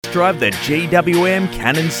test drive the GWM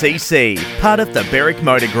Cannon CC, part of the Berwick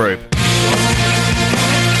Motor Group.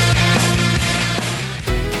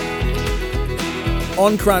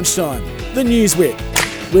 On Crunch Time, the News Whip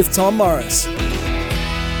with Tom Morris.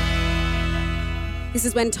 This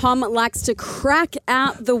is when Tom likes to crack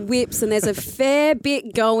out the whips, and there's a fair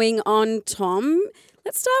bit going on, Tom.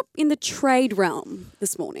 Let's start in the trade realm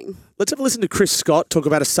this morning. Let's have a listen to Chris Scott talk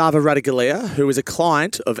about Asava Radaglia, who was a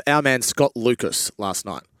client of our man Scott Lucas last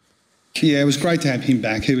night. Yeah, it was great to have him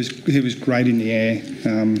back. He was great in the air.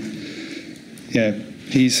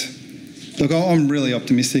 I'm really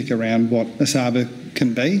optimistic around what Asava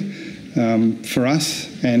can be for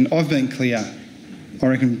us, and I've been clear, I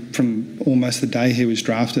reckon, from almost the day he was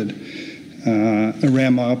drafted,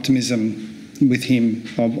 around my optimism with him.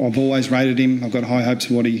 I've always rated him. I've got high hopes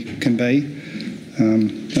of what he can be.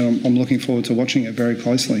 And I'm looking forward to watching it very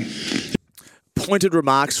closely. Pointed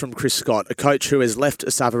remarks from Chris Scott, a coach who has left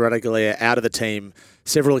Asava Radaglia out of the team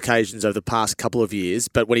several occasions over the past couple of years,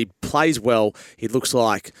 but when he plays well, he looks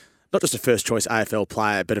like not just a first-choice AFL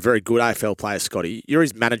player, but a very good AFL player, Scotty. You're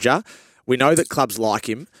his manager. We know that clubs like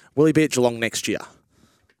him. Will he be at Geelong next year?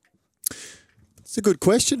 It's a good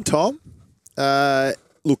question, Tom.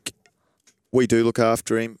 Look, we do look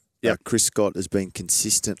after him. Yep. Chris Scott has been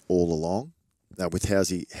consistent all along with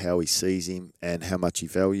how he sees him and how much he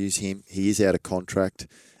values him. He is out of contract,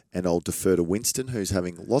 and I'll defer to Winston, who's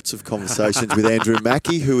having lots of conversations with Andrew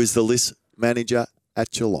Mackey, who is the list manager at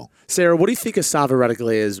Geelong. Sarah, what do you think Asava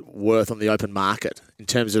Radaglia's worth on the open market in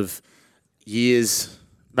terms of years?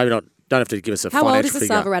 Maybe not. Don't have to give us a How financial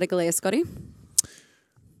figure. old is Asava Radaglia, Scotty?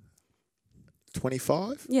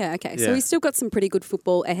 25? Yeah, okay. Yeah. So he's still got some pretty good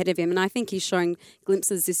football ahead of him, and I think he's showing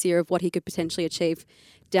glimpses this year of what he could potentially achieve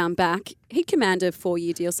down back. He'd command a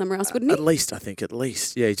 4-year deal somewhere else, wouldn't he? At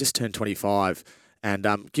least. Yeah, he just turned 25. And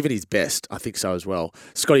given his best, I think so as well.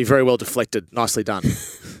 Scotty, very well deflected. Nicely done.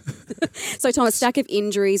 So, Tom, a stack of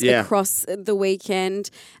injuries Yeah. across the weekend.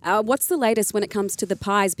 What's the latest when it comes to the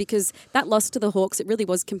Pies? Because that loss to the Hawks, it really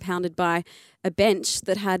was compounded by a bench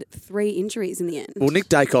that had 3 injuries in the end. Well, Nick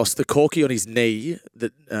Dacos, the corky on his knee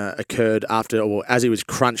that occurred as he was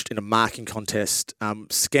crunched in a marking contest,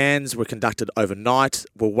 scans were conducted overnight.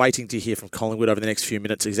 We're waiting to hear from Collingwood over the next few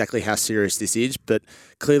minutes exactly how serious this is, but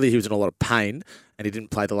clearly he was in a lot of pain and he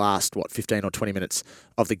didn't play the last, 15 or 20 minutes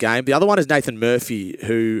of the game. The other one is Nathan Murphy,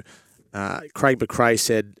 who Craig McRae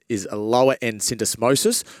said is a lower-end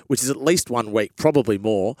syndesmosis, which is at least 1 week, probably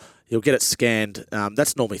more. He'll get it scanned.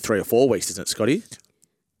 That's normally 3 or 4 weeks, isn't it, Scotty?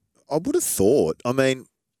 I would have thought. I mean,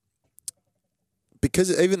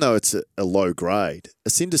 because even though it's a low grade, a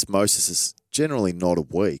syndesmosis is generally not a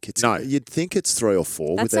week. No. You'd think it's 3 or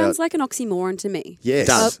 4. That sounds like an oxymoron to me. Yes.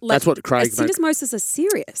 It does. That's what Craig... Syndesmosis are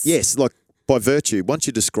serious. Yes, like by virtue, once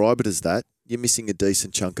you describe it as that, you're missing a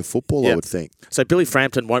decent chunk of football, I would think. So Billy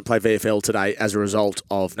Frampton won't play VFL today as a result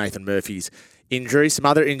of Nathan Murphy's injury. Some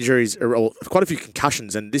other injuries, quite a few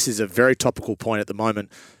concussions, and this is a very topical point at the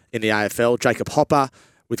moment in the AFL. Jacob Hopper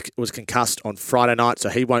was concussed on Friday night, so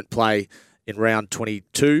he won't play in round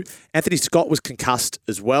 22. Anthony Scott was concussed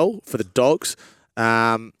as well for the Dogs.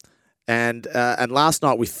 And last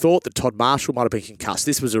night we thought that Todd Marshall might have been concussed.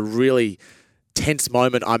 This was a really tense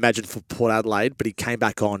moment, I imagine, for Port Adelaide, but he came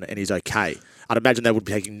back on and he's okay. I'd imagine they would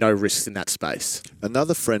be taking no risks in that space.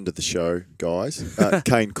 Another friend of the show, guys,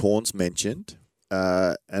 Kane Corns mentioned,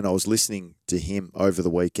 and I was listening to him over the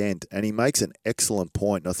weekend, and he makes an excellent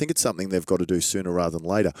point, and I think it's something they've got to do sooner rather than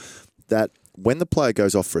later, that when the player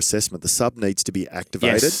goes off for assessment, the sub needs to be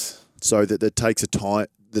activated so that it takes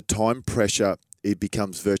the time pressure, it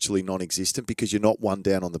becomes virtually non-existent because you're not one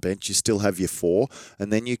down on the bench. You still have your 4,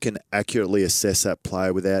 and then you can accurately assess that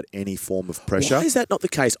player without any form of pressure. Why is that not the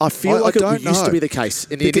case? I feel like it used to be the case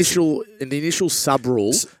in the initial sub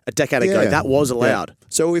rule a decade ago. That was allowed. Yeah.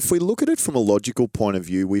 So if we look at it from a logical point of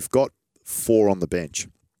view, we've got 4 on the bench.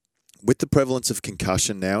 With the prevalence of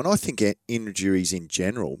concussion now, and I think injuries in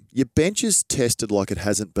general, your bench is tested like it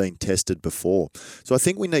hasn't been tested before. So I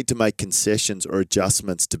think we need to make concessions or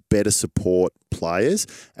adjustments to better support players,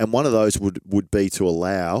 and one of those would be to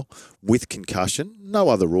allow, with concussion, no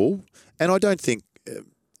other rule. And I don't think,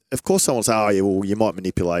 of course someone will say, you might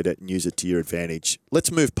manipulate it and use it to your advantage.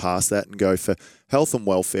 Let's move past that and go for health and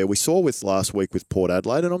welfare. We saw with last week with Port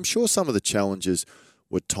Adelaide, and I'm sure some of the challenges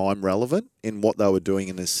were time relevant in what they were doing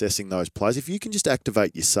in assessing those players. If you can just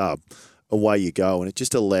activate your sub, away you go, and it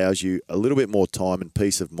just allows you a little bit more time and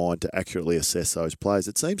peace of mind to accurately assess those players.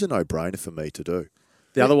 It seems a no-brainer for me to do.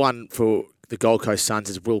 The other one for the Gold Coast Suns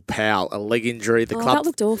is Will Powell, a leg injury. The club that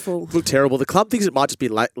looked awful. Looked terrible. The club thinks it might just be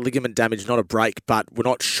ligament damage, not a break, but we're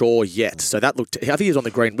not sure yet. So that looked. I think he was on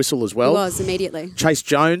the green whistle as well. He was immediately. Chase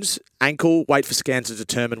Jones, ankle. Wait for scans to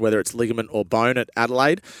determine whether it's ligament or bone at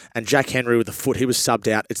Adelaide. And Jack Henry with the foot. He was subbed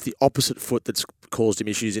out. It's the opposite foot that's caused him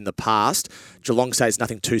issues in the past. Geelong say it's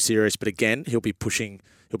nothing too serious, but again, he'll be pushing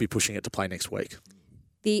it to play next week.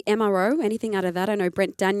 The MRO, anything out of that? I know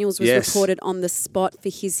Brent Daniels was reported on the spot for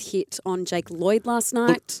his hit on Jake Lloyd last night.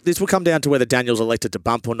 Look, this will come down to whether Daniels elected to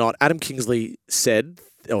bump or not. Adam Kingsley said,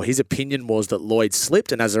 or his opinion was that Lloyd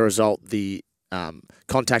slipped, and as a result, the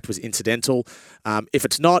contact was incidental. If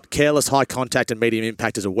it's not, careless, high contact and medium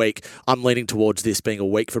impact is a week. I'm leaning towards this being a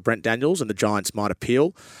week for Brent Daniels, and the Giants might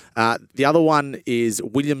appeal. The other one is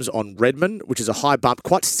Williams on Redmond, which is a high bump,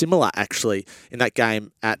 quite similar actually in that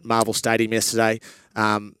game at Marvel Stadium yesterday.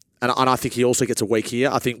 And I think he also gets a week here.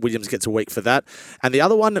 I think Williams gets a week for that. And the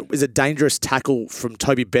other one is a dangerous tackle from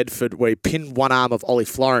Toby Bedford where he pinned one arm of Ollie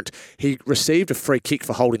Florent. He received a free kick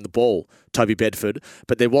for holding the ball, Toby Bedford,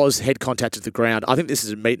 but there was head contact at the ground. I think this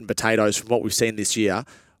is meat and potatoes from what we've seen this year.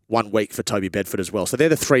 1 week for Toby Bedford as well. So they're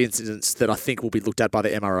the 3 incidents that I think will be looked at by the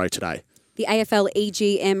MRO today. The AFL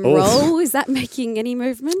EGM role, is that making any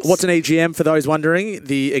movement? What's an EGM for those wondering?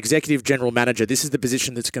 The Executive General Manager. This is the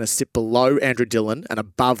position that's going to sit below Andrew Dillon and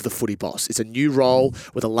above the footy boss. It's a new role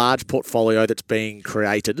with a large portfolio that's being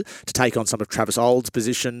created to take on some of Travis Old's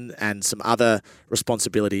position and some other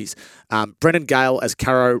responsibilities. Brendan Gale, as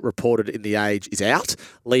Caro reported in The Age, is out,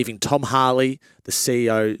 leaving Tom Harley, the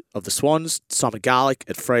CEO of the Swans, Simon Garlick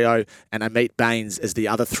at Freo, and Amit Baines as the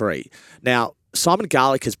other 3. Now, Simon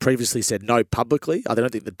Garlick has previously said no publicly. I don't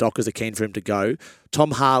think the Dockers are keen for him to go.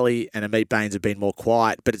 Tom Harley and Amit Baines have been more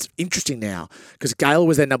quiet, but it's interesting now because Gale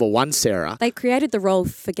was their number 1, Sarah. They created the role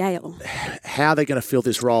for Gale. How they're going to fill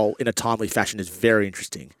this role in a timely fashion is very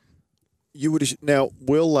interesting. Now,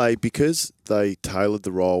 will they, because they tailored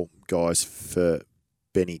the role, guys, for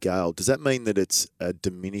Benny Gale, does that mean that it's a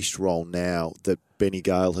diminished role now that Benny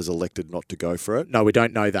Gale has elected not to go for it? No, we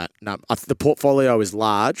don't know that. No, the portfolio is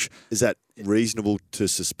large. Is that reasonable to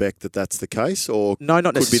suspect that that's the case, or no,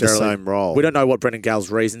 not necessarily. Could be the same role? We don't know what Brendan Gale's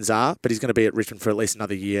reasons are, but he's going to be at Richmond for at least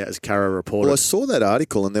another year, as Caro reported. Well, I saw that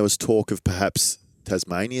article, and there was talk of perhaps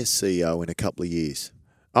Tasmania's CEO in a couple of years.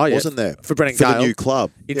 Oh, yeah. Wasn't there? For Brendan for Gale. the new club.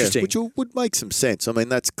 Interesting. Yeah, which would make some sense. I mean,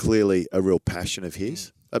 that's clearly a real passion of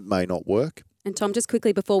his. It may not work. And Tom, just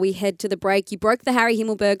quickly before we head to the break, you broke the Harry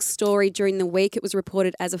Himmelberg story during the week. It was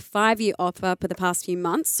reported as a 5-year offer for the past few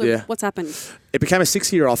months. So what's happened? It became a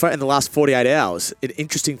 6-year offer in the last 48 hours. An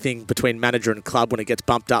interesting thing between manager and club when it gets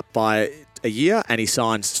bumped up by a year and he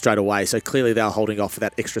signs straight away. So clearly they're holding off for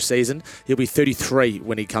that extra season. He'll be 33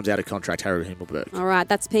 when he comes out of contract, Harry Himmelberg. All right,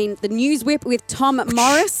 that's been the News Whip with Tom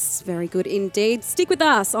Morris. Very good indeed. Stick with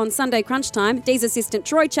us on Sunday Crunch Time. Dee's assistant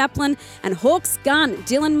Troy Chaplin and Hawks gun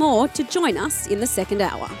Dylan Moore to join us in the second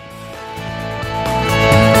hour.